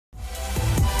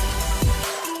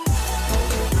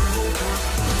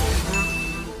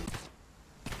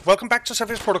Welcome back to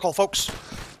Cepheus Protocol, folks.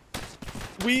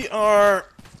 We are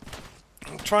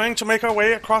trying to make our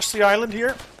way across the island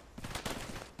here.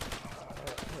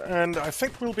 And I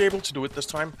think we'll be able to do it this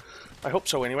time. I hope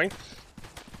so, anyway.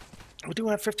 We do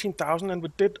have 15,000, and we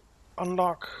did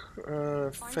unlock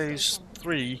phase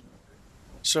 3.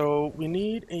 So we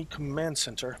need a command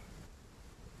center.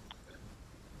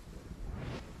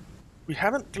 We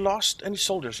haven't lost any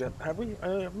soldiers yet, have we?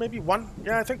 Maybe one?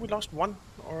 Yeah, I think we lost one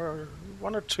or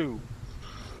two.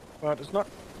 But it's not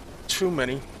too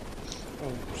many.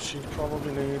 Oh, she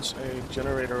probably needs a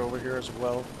generator over here as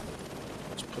well.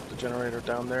 Let's put the generator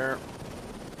down there.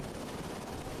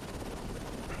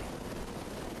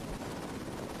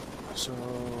 So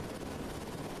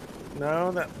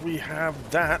now that we have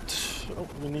that, oh,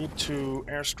 we need to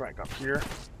airstrike up here.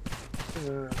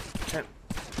 Can't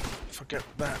forget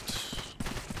that.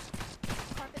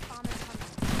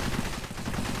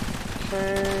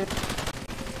 Okay.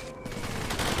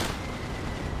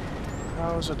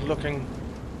 How's it looking?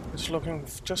 It's looking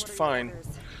just fine,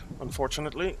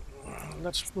 unfortunately.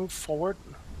 Let's move forward.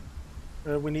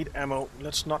 We need ammo.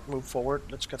 Let's not move forward.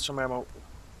 Let's get some ammo.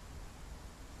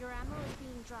 Your ammo is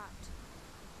being dropped.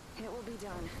 It will be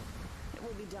done. It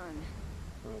will be done.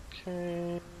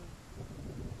 Okay.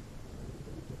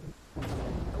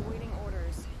 Awaiting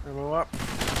orders. Ammo up.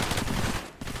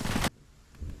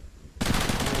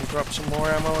 And drop some more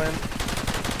ammo in.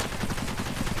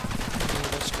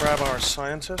 And let's grab our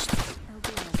scientist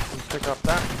and pick up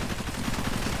that.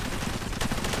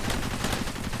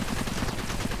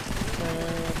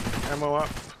 And ammo up.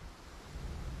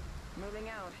 Moving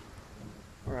out.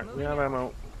 Alright, we have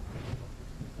ammo.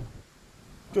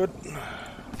 Good.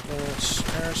 Let's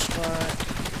airstrike.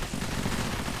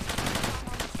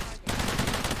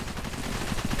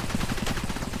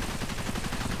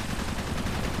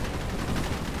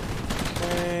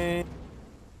 Okay.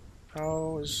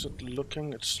 How is it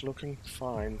looking? It's looking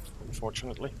fine,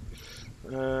 unfortunately.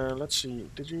 Let's see.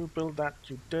 Did you build that?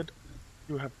 You did.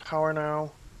 You have power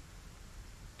now.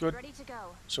 Good. Ready to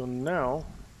go. So now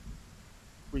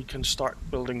we can start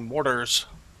building mortars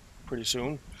pretty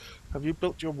soon. Have you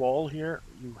built your wall here?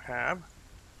 You have.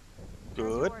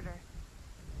 Good.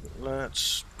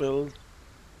 Let's build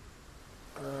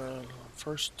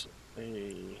first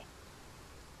a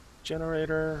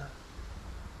generator.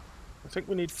 I think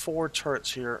we need 4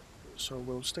 turrets here, so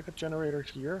we'll stick a generator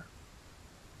here.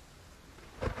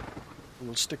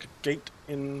 We'll stick a gate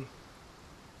in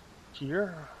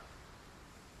here.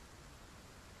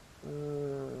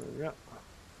 Yeah.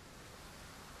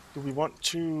 Do we want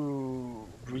to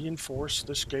reinforce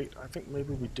this gate? I think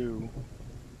maybe we do.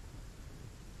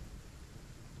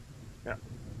 Yeah.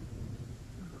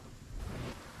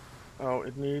 Oh,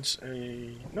 it needs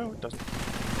a... No, it doesn't.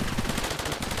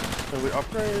 Can we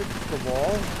upgrade the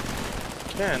wall?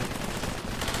 Can.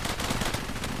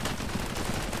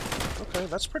 Okay,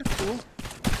 that's pretty cool.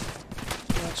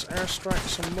 Let's airstrike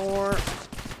some more.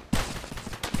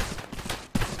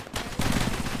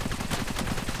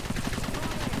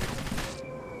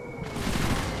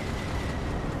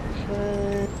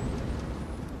 Okay.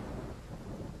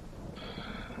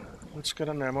 Let's get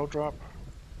an ammo drop.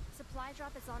 Supply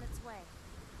drop is on its way.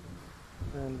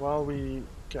 And while we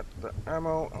get the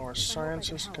ammo, our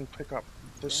scientist can pick up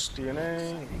this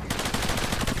DNA.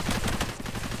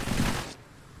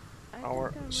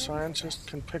 Our scientist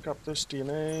can pick up this DNA.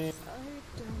 I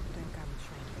don't think I'm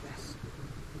trained for this.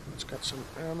 Let's get some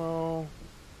ammo.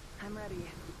 I'm ready.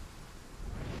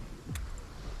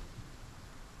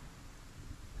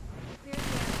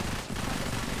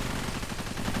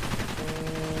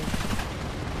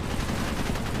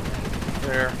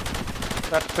 There.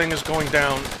 That thing is going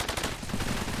down.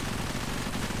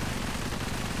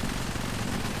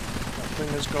 That thing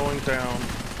is going down.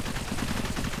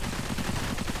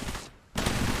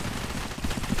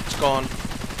 It's gone.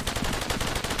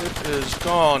 It is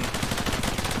gone.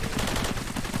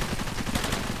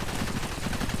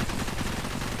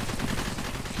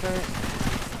 Okay.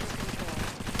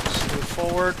 Let's move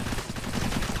forward.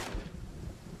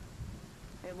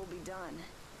 It will be done.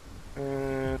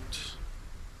 And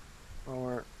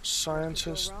our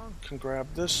scientist can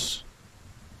grab this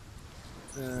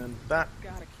and that.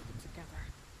 Gotta keep it together.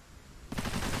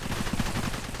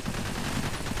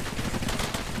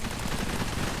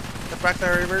 Get back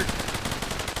there, Ebert.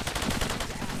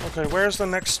 Okay, where's the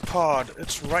next pod?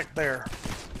 It's right there.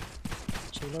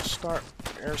 So let's start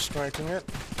airstriking it.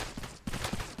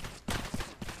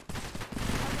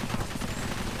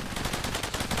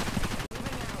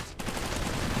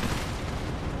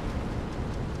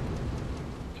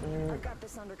 I've got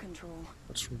this under control.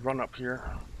 Let's run up here.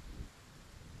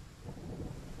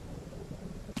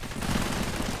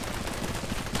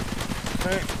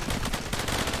 Okay.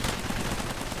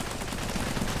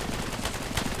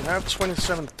 We have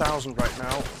 27,000 right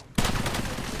now.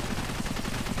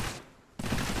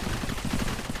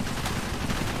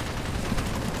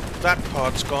 That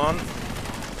pod's gone.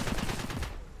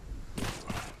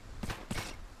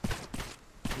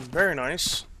 Very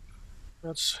nice.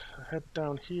 Let's head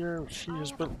down here. She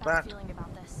has built that.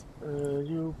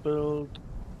 You build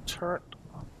turret.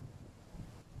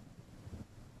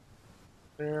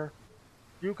 There.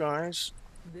 You guys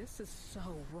This is so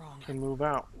wrong. can move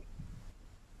out.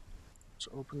 Let's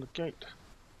open the gate.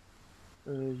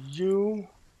 You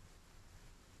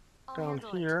down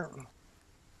here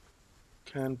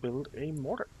can build a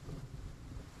mortar.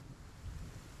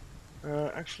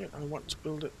 Actually, I want to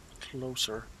build it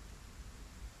closer.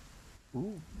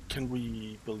 Ooh, can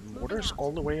we build mortars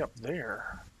all the way up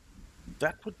there?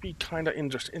 That would be kind of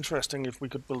interesting if we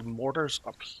could build mortars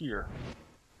up here.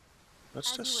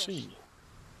 Let's just see.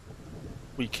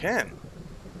 We can.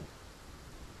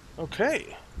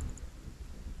 Okay.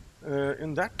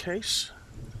 In that case,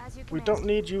 we don't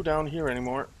need you down here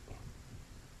anymore.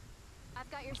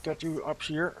 Let's get you up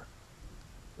here.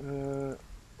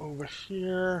 Over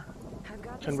here.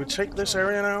 Can we take this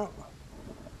area now?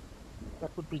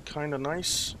 That would be kind of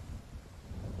nice.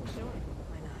 Sure,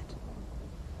 why not?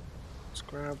 Let's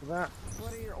grab that.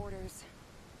 What are your orders?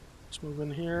 Let's move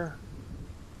in here.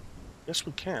 Yes,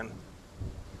 we can.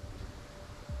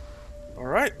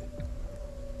 Alright.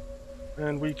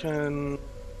 And we can...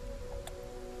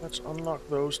 Let's unlock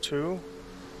those two.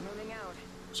 Moving out.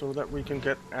 So that we can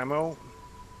get ammo.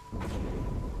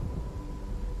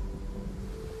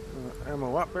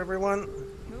 Ammo up, everyone.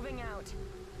 Moving out.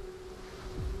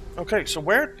 Okay, so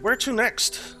where to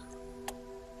next?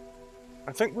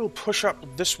 I think we'll push up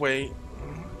this way.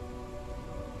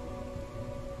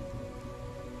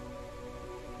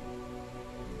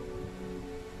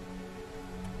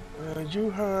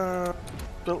 You have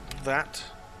built that.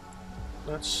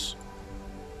 Let's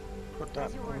put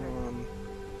that on.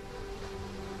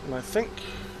 And I think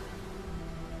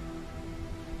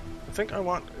I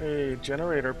want a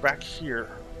generator back here.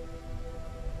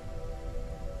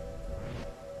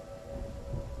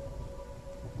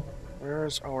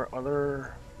 Where's our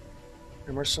other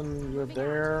Emerson? You're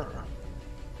there.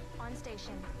 On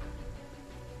station.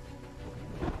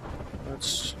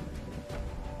 Let's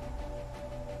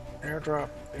airdrop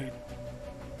a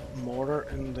mortar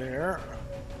in there.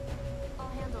 I'll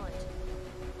handle it.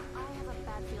 I have a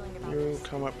bad feeling about You this.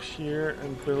 come up here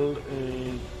and build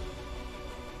a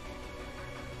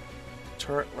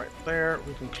turret right there.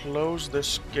 We can close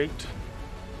this gate.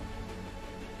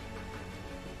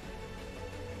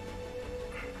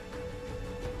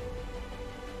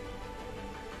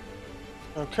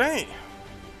 Okay.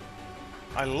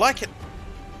 I like it.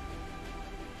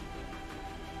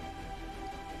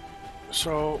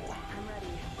 So, I'm ready.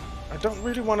 I don't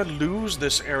really want to lose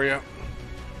this area.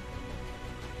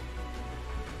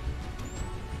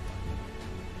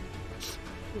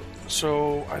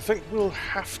 So, I think we'll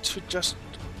have to just...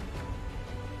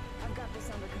 I've got this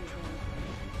under control.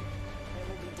 It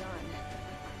will be done.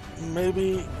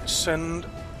 maybe send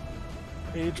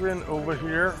Adrian over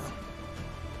here.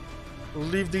 We'll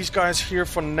leave these guys here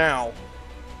for now.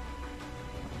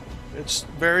 It's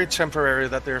very temporary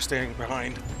that they're staying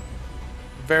behind.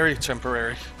 Very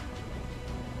temporary.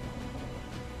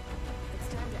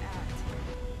 It's time to act.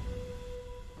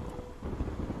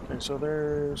 Okay, so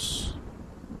there's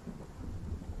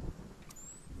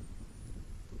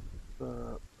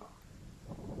the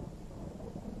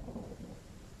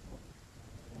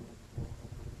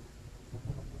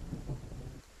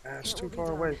it's too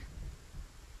far away.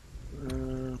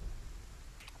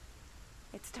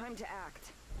 It's time to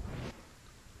act.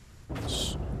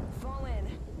 Let's Fall in.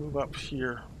 move up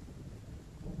here.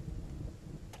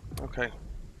 Okay.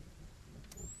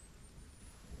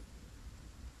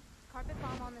 Carpet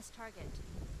bomb on this target.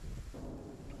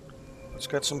 Let's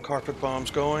get some carpet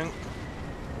bombs going.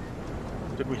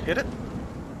 Did we hit it?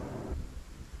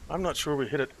 I'm not sure we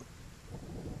hit it.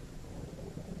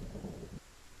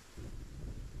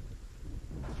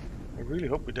 I really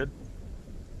hope we did.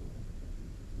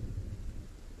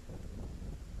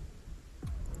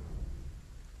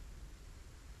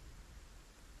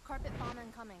 Carpet bomb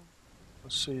incoming.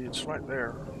 Let's see, it's right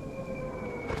there.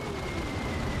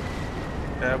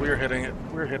 Yeah, we're hitting it.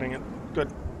 We're hitting it.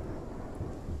 Good.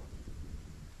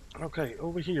 Okay,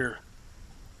 over here.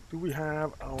 Do we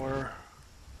have our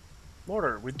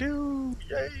mortar? We do!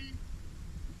 Yay!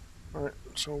 Alright,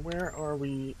 so where are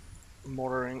we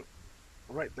mortaring?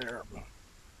 Right there.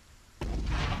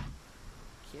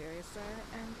 Curiouser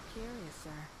and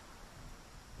curiouser.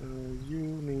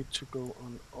 You need to go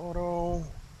on auto.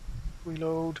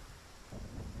 Reload.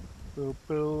 We'll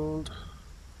build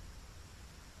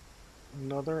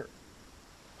another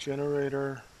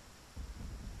generator.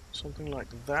 Something like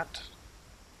that.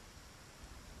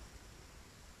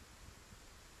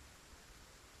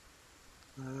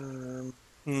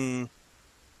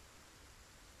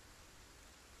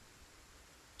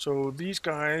 So these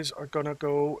guys are gonna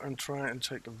go and try and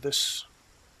take this.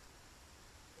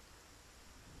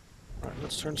 Alright,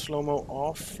 let's turn slow-mo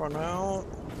off for now.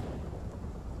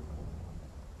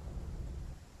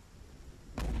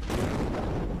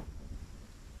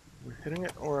 We're hitting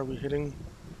it, or are we hitting?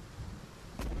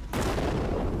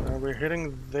 We're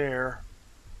hitting there.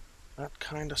 That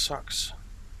kinda sucks.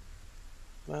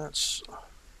 That's...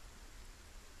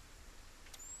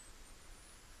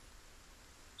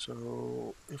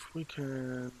 So, if we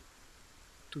can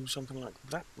do something like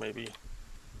that, maybe.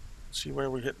 See where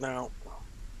we hit now.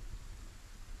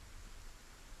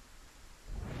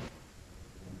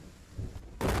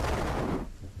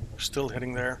 We're still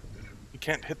hitting there. We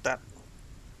can't hit that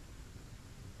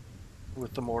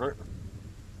with the mortar.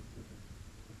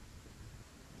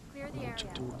 Clear the area. To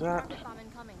do that. Target bomb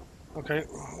incoming. Okay,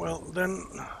 well then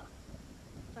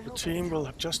the team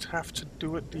will just have to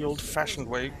do it the old-fashioned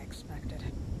way. I expected.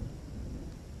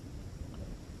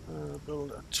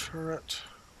 Build a turret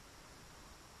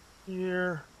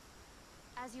here.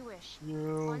 As you wish.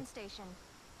 You On station.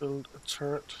 build a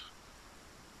turret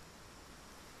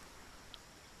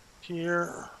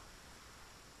here.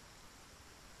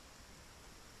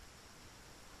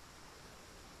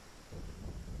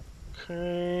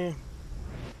 Okay.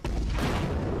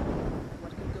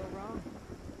 What could go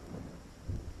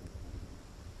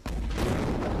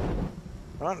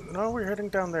wrong? No, we're heading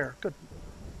down there. Good.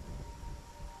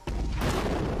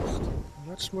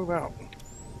 Let's move out.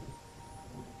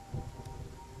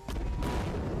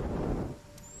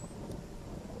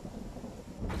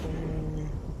 Okay.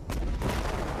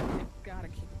 Gotta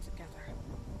keep it together.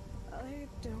 I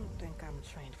don't think I'm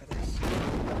trained for this.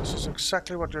 This is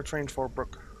exactly what you're trained for,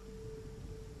 Brooke.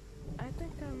 I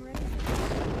think I'm ready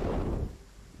for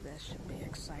this. This should be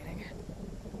exciting.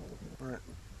 Alright.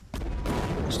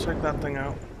 Let's take that thing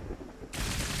out.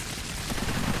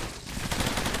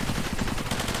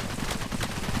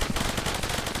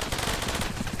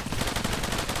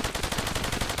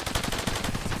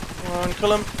 Come on,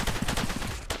 kill him.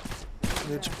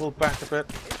 Need to pull back a bit.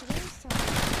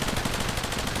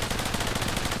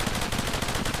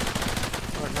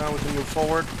 Right, now we can move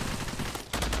forward.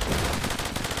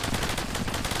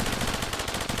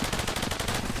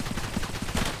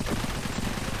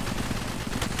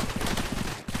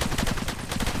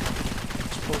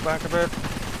 Let's pull back a bit.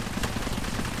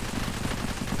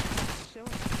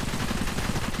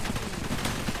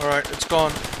 Alright, it's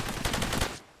gone.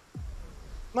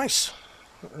 Nice.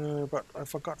 But I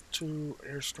forgot to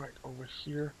airstrike over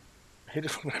here. I hate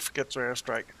it when I forget to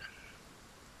airstrike.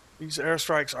 These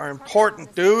airstrikes are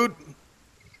important, dude.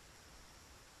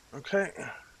 Okay.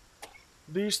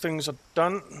 These things are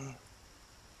done.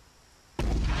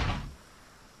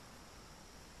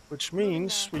 Which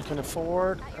means we can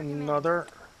afford another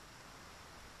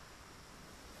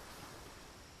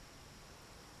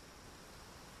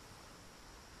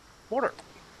mortar.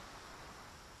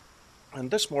 And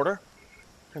this mortar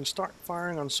can start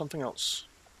firing on something else.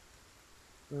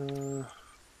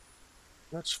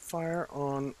 Let's fire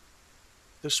on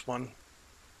this one.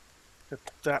 Get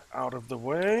that out of the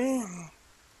way.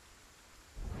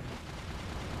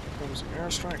 Comes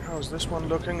airstrike. How's this one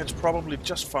looking? It's probably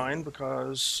just fine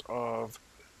because of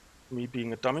me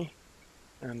being a dummy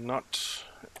and not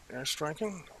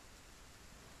airstriking.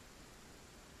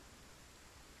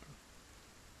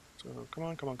 So come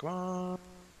on, come on, come on.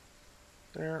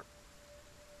 There.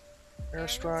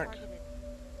 Airstrike.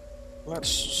 Let's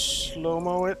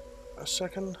slow-mo it a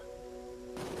second.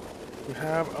 We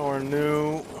have our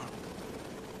new I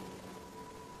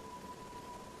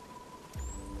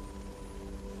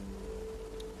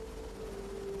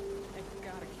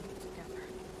gotta keep it together.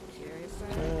 Curious.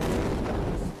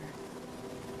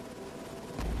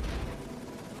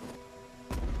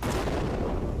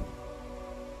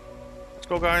 Let's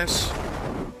go, guys.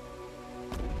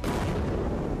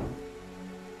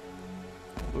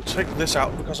 We'll take this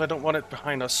out because I don't want it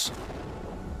behind us.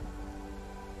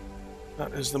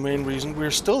 That is the main reason.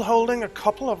 We're still holding a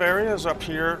couple of areas up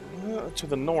here to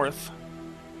the north.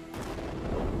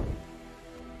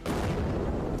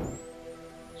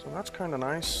 So that's kind of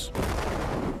nice. So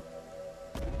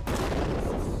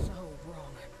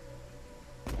wrong.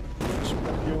 Let's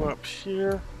put you up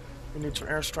here. We need to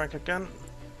airstrike again.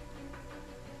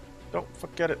 Don't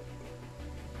forget it.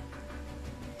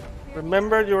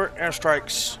 Remember your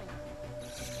airstrikes.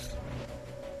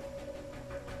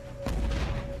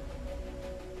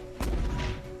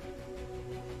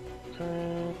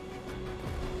 Okay.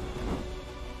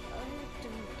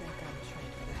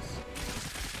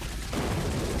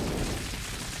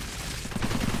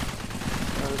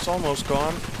 It's almost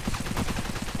gone.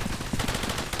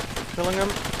 Killing him.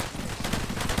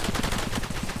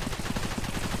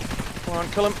 Come on,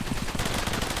 kill him.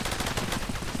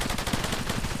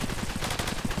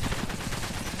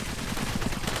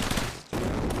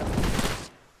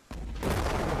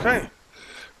 Okay.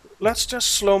 Let's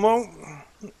just slow-mo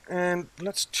and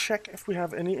let's check if we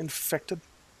have any infected.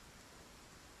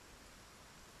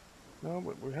 No,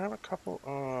 but we have a couple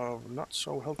of not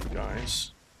so healthy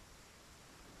guys.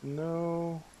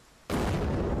 No.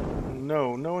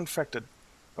 No infected.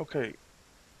 Okay.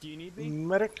 Do you need me?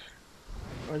 Medic,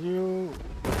 are you...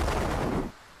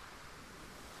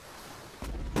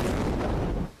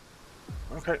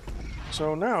 Okay,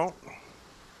 so now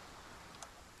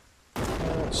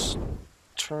let's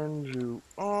turn you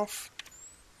off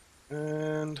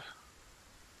and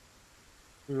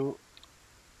we'll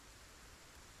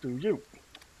do you.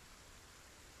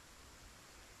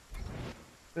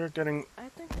 They're getting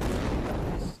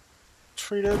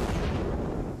treated.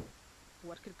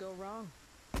 What could go wrong?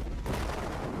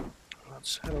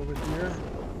 Let's head over here.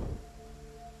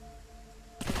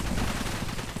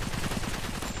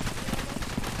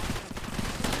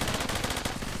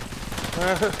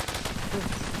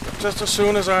 Just as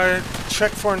soon as I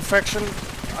check for infection,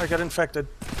 I get infected.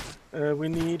 We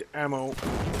need ammo.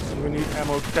 And we need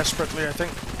ammo desperately, I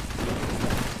think.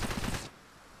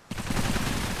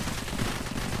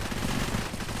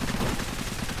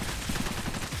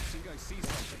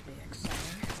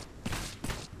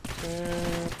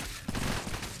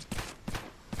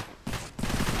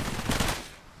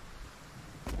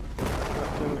 That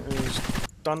thing is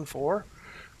done for.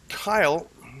 Kyle.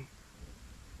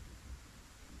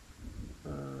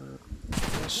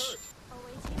 Yes.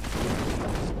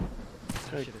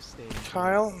 Okay,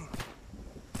 Kyle,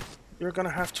 you're gonna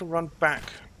have to run back.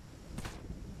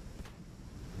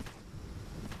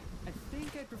 I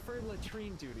think I prefer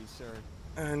latrine duty, sir.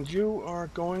 And you are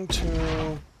going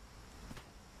to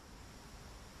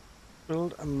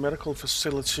build a medical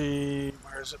facility.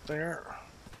 Where is it there?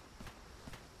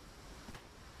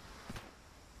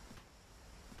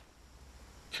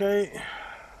 Okay.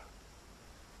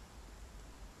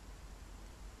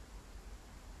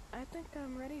 I think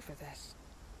I'm ready for this.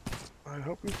 I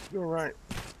hope you're right.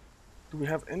 Do we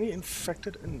have any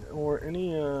infected or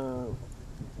any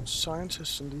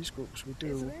scientists in these groups? We do.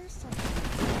 Is there something?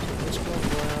 So let's go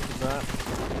grab that.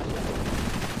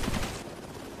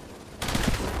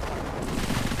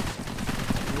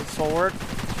 Move forward.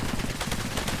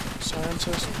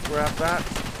 Scientist, grab that.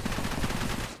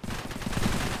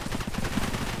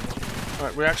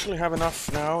 Alright, we actually have enough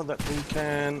now that we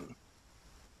can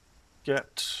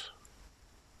get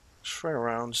shredder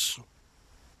rounds.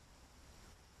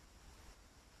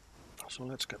 So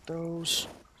let's get those.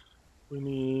 We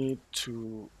need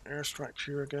to airstrike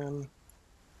here again.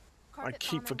 I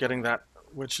keep forgetting that,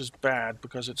 which is bad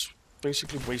because it's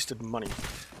basically wasted money.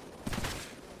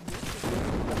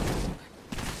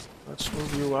 Let's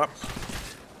move you up.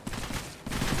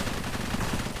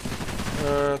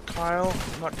 Kyle,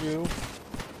 not you.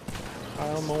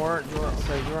 Kyle Moore,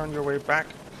 you're on your way back.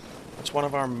 That's one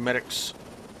of our medics.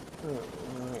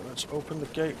 Let's open the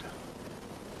gate.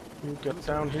 You get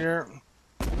down here.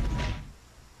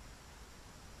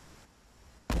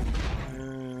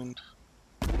 And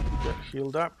get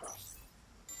healed up.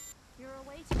 You're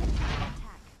awaiting an attack.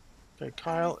 Okay,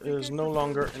 Kyle is no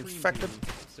longer infected.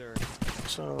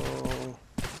 So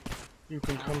you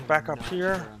can come back up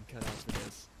here.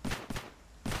 Let's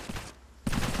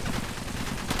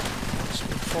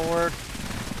move forward.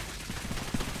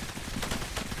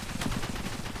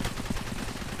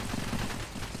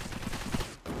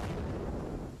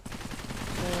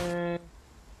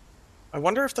 I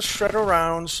wonder if the shredder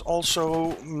rounds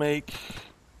also make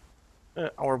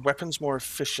our weapons more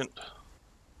efficient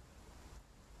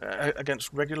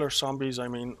against regular zombies, I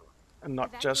mean, and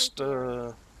not just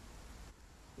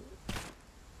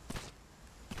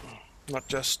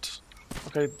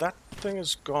okay, that thing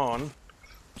is gone,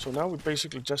 so now we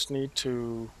basically just need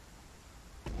to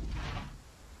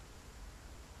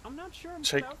I'm not sure I'm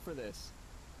take cut out for this.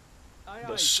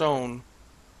 the zone.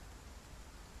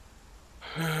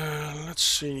 Let's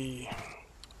see.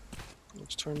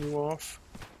 Let's turn you off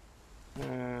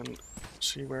and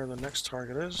see where the next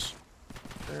target is.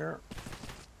 There.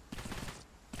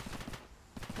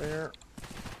 there.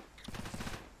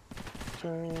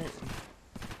 Okay.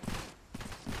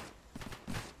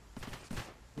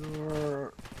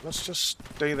 Let's just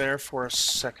stay there for a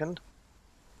second.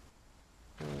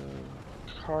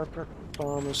 Carpet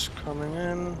bomb is coming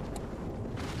in.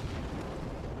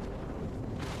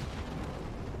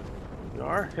 We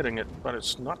are hitting it, but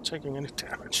it's not taking any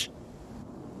damage.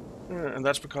 And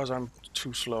that's because I'm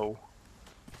too slow.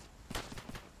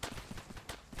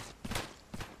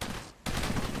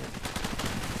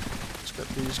 Let's get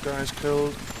these guys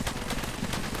killed.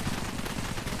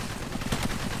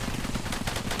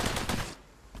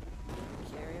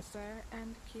 Curiouser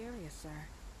and curiouser.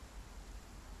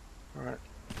 Alright,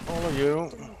 all of you. I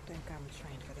don't think I'm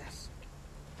trained for this.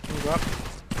 Move up.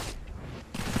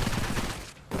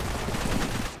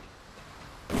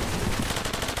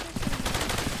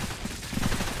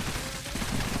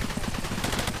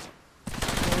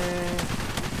 Okay.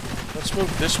 Let's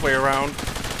move this way around.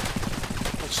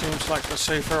 That seems like the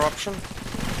safer option.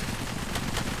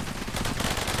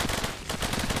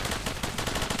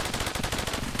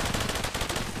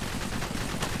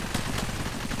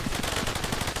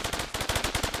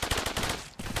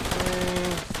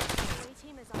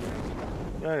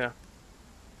 Yeah.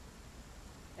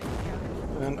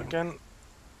 And again,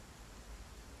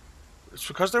 it's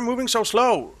because they're moving so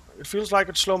slow. It feels like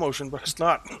it's slow motion, but it's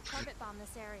not. Carpet bomb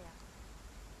this area.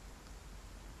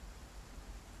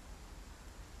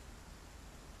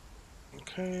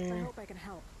 Okay. I hope I can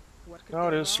help. What could Now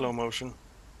it go is slow wrong? motion.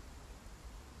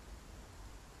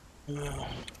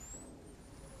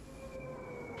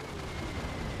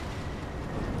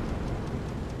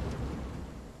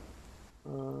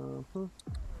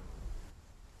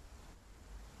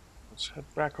 Let's head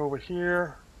back over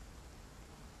here.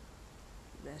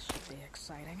 This should be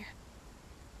exciting.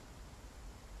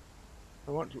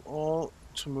 I want you all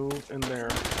to move in there.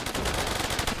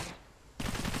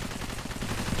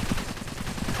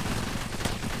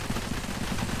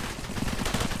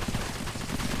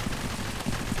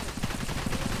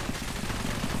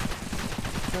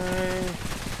 Okay.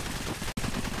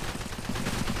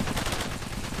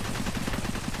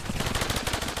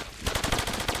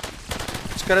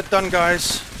 Let's get it done,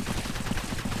 guys.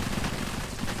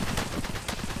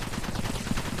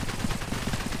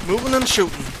 Moving and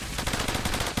shooting.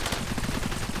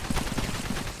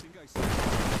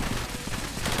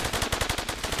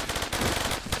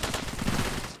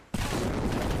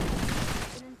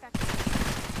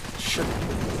 Shit.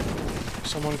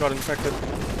 Someone got infected.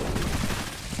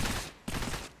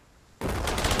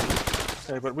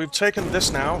 Okay, but we've taken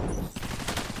this now,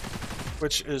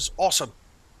 which is awesome.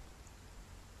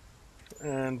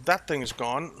 And that thing is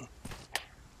gone.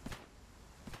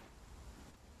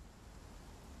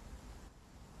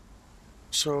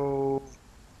 So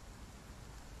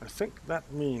I think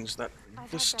that means that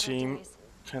this team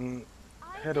can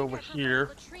head over here.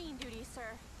 Latrine duty, sir.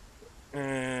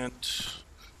 And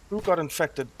who got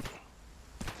infected?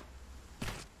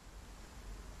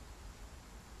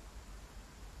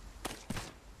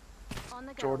 On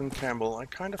the go. Jordan Campbell. I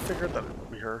kind of figured that it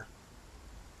would be her.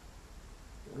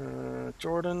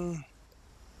 Jordan,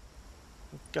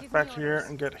 get Give back me here orders.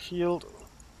 and get healed.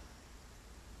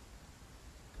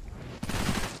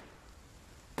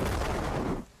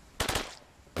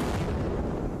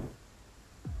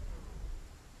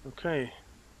 Okay.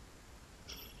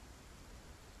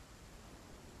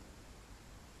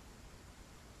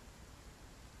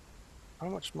 How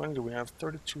much money do we have?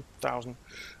 32,000.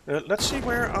 Let's see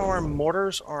where our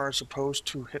mortars are supposed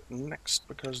to hit next,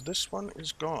 because this one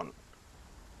is gone.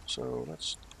 So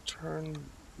let's turn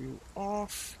you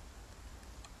off.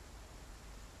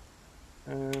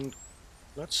 And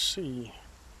let's see.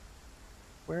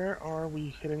 Where are we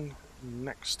hitting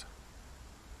next?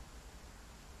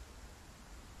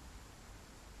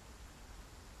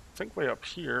 I think way up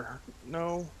here.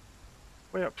 No,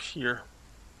 way up here.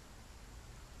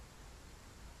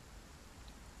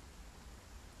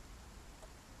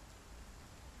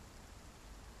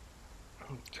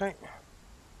 Okay.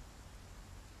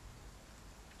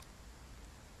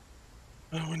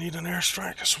 We need an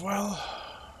airstrike as well.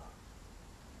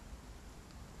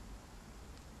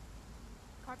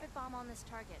 Carpet bomb on this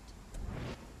target.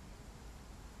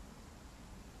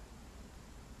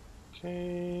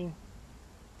 Okay.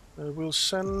 We'll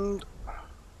send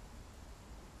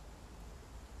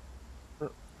the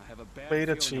I have a bad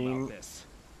beta feeling team about this.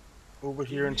 over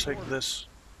here and take this.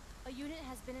 A unit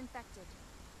has been infected.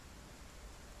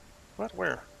 What?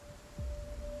 Where?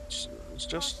 It's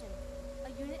just Caution. A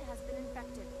unit has been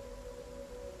infected.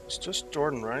 it's just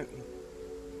Jordan, right?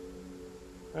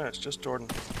 Yeah, it's just Jordan.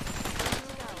 The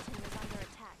skeleton is under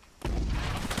attack.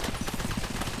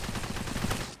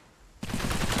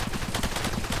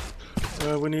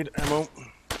 We need ammo.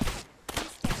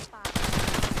 Please stand by.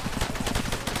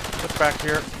 Get back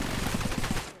here.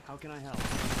 How can I help?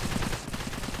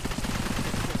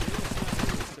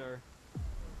 Sir.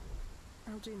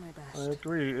 I'll do my best. I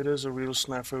agree, it is a real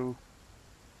snafu.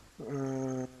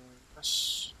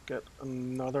 Let's get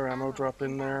another ammo drop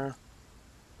in there.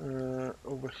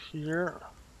 Over here.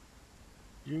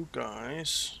 You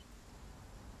guys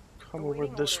come over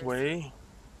Awaiting this orders. way.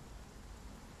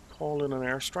 Call in an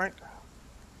airstrike.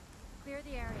 Clear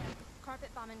the area. Carpet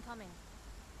bomb incoming.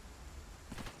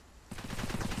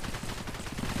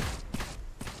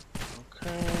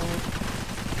 Okay,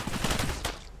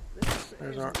 This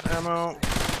there's is our ammo.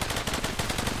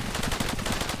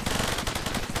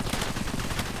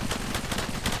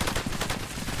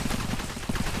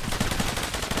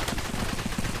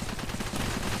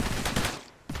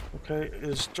 Okay,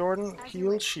 is Jordan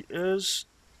healed? She is.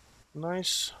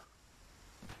 Nice.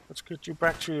 Let's get you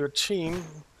back to your team.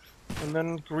 And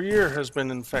then Greer has been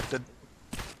infected.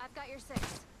 I've got your 6.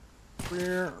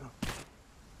 Greer.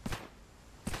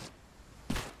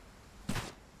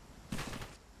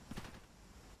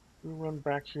 You run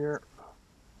back here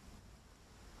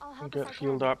I'll and help get if I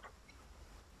healed can. up.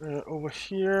 Over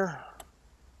here,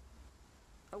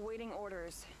 awaiting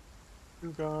orders.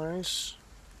 you guys.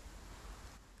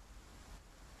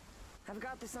 I've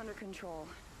got this under control.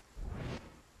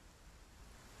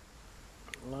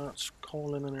 Let's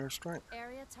call in an airstrike.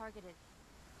 Area targeted.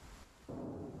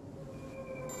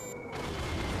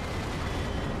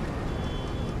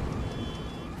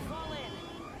 Fall in.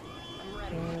 I'm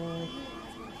ready.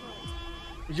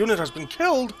 The unit has been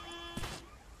killed?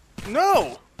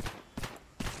 No!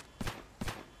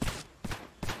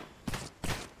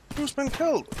 Who's been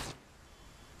killed?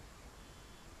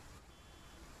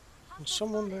 There's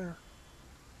someone there.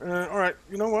 Alright,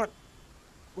 you know what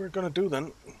we're gonna do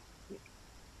then?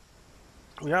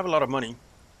 We have a lot of money.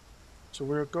 So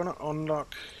we're gonna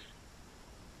unlock...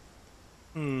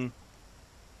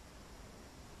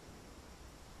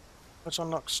 Let's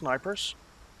unlock snipers.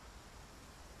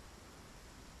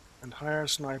 And hire a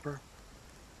sniper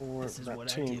for This is that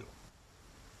what I team.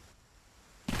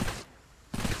 do.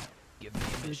 Give me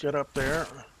a You mission. get up there.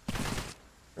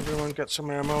 Everyone get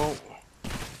some ammo.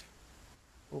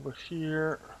 Over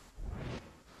here.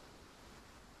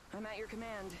 I'm at your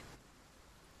command.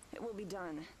 It will be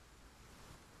done.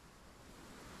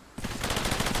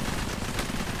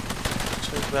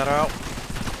 Take that out.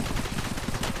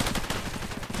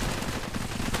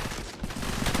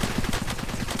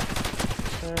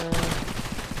 Okay.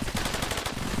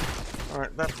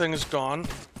 Alright, that thing is gone.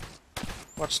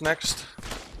 What's next?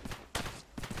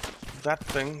 That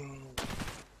thing.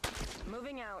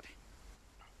 Moving out.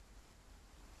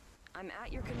 I'm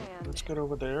at your command. Let's get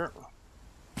over there.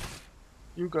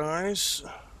 You guys.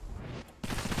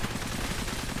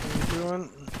 What are you doing?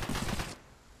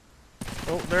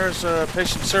 Oh, there's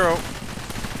patient 0.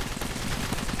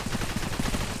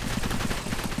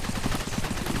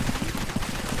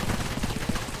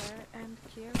 And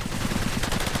here.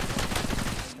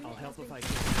 I'll help if I can.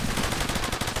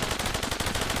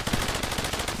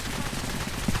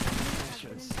 I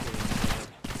should have stayed in bed.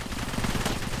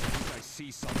 I think I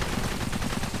see something.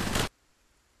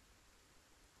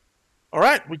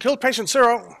 Alright, we killed patient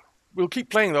 0. We'll keep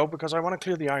playing though, because I want to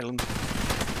clear the island.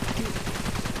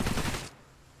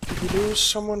 Did we lose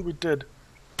someone? We did.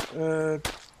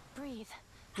 Breathe.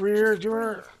 Greer, Just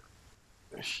you're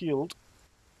healed.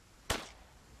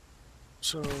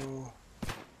 So,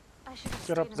 I should have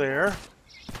get up stayed in there.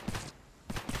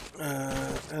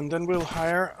 And then we'll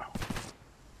hire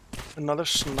another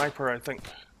sniper, I think.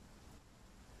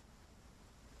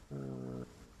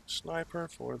 Sniper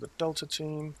for the Delta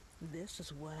team. This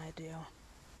is what I do.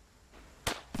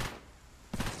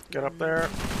 Get up there.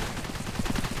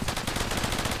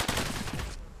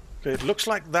 Okay, it looks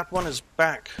like that one is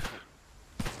back.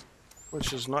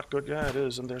 Which is not good. Yeah, it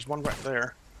is. And there's one right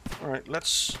there. Alright,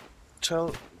 let's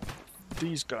tell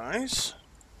these guys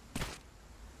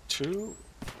to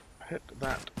hit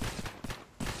that.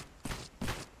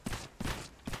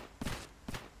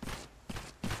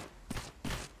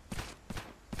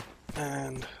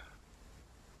 And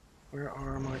where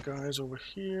are my guys over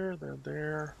here? They're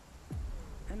there.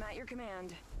 I'm at your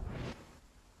command.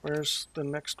 Where's the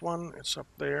next one? It's up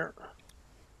there.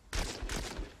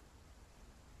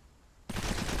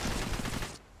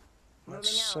 Let's Moving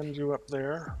send you up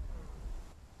there.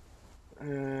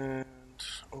 And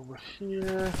over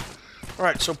here.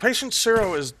 Alright, so patient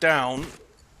 0 is down.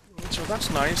 So that's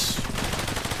nice.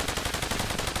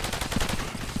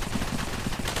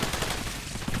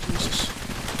 Jesus.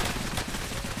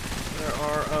 There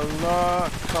are a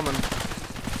lot coming.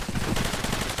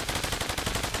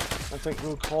 I think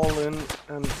we'll call in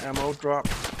an ammo drop.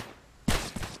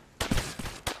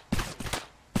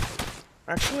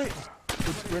 Actually,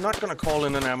 we're not going to call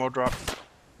in an ammo drop.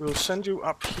 We'll send you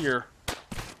up here.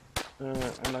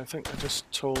 And I think I just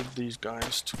told these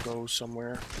guys to go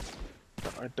somewhere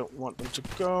that I don't want them to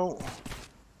go.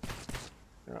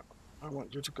 Yeah, I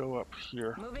want you to go up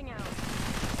here. Moving out.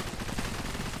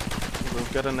 We'll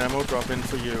get an ammo drop in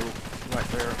for you right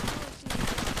there.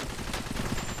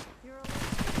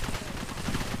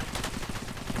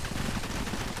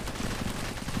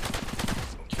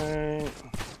 Okay.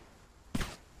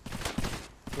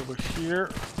 Over here.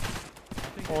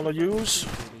 All I use.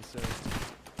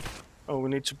 Oh, we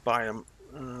need to buy them.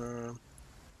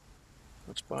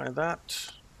 Let's buy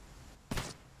that.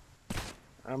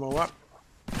 Ammo up.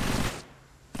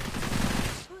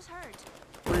 Who's hurt?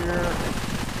 Clear.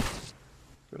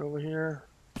 Get over here.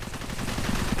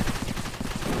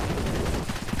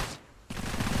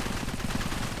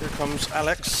 Here comes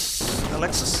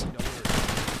Alexis.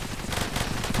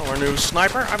 Our new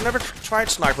sniper. I've never tried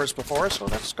snipers before, so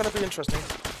that's gonna be interesting.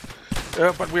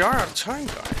 But we are out of time,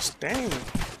 guys. Dang.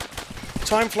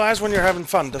 Time flies when you're having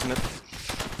fun, doesn't it?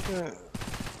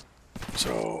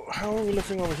 So, how are we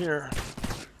looking over here?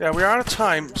 Yeah, we are out of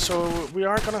time, so we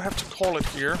are gonna have to call it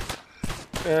here.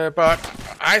 But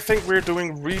I think we're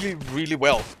doing really, really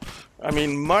well. I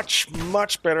mean, much,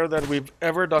 much better than we've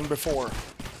ever done before.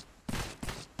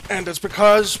 And it's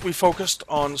because we focused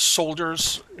on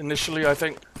soldiers initially, I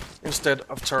think, instead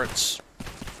of turrets.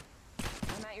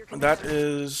 And that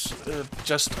is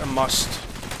just a must,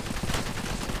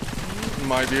 in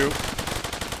my view.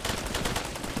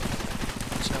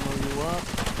 Let's ammo you up.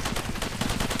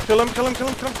 Kill him, kill him, kill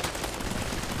him, kill him.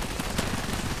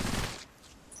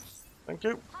 Thank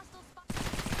you.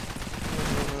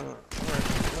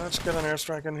 Alright, let's get an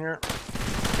airstrike in here.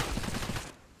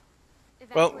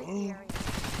 Well, here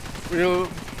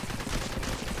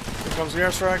comes the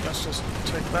airstrike. Let's just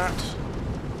take that.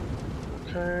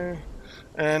 Okay.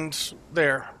 And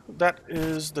there. That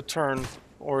is the turn,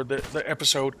 or the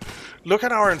episode. Look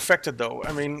at our infected, though.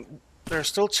 I mean, there's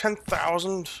still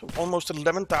 10,000, almost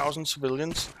 11,000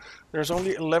 civilians. There's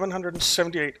only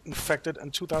 1,178 infected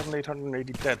and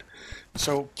 2,880 dead.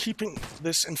 So keeping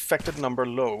this infected number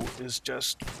low is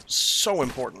just so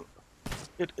important.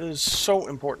 It is so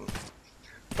important.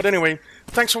 But anyway,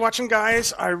 thanks for watching,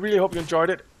 guys. I really hope you enjoyed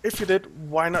it. If you did,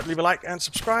 why not leave a like and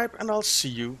subscribe, and I'll see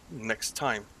you next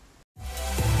time.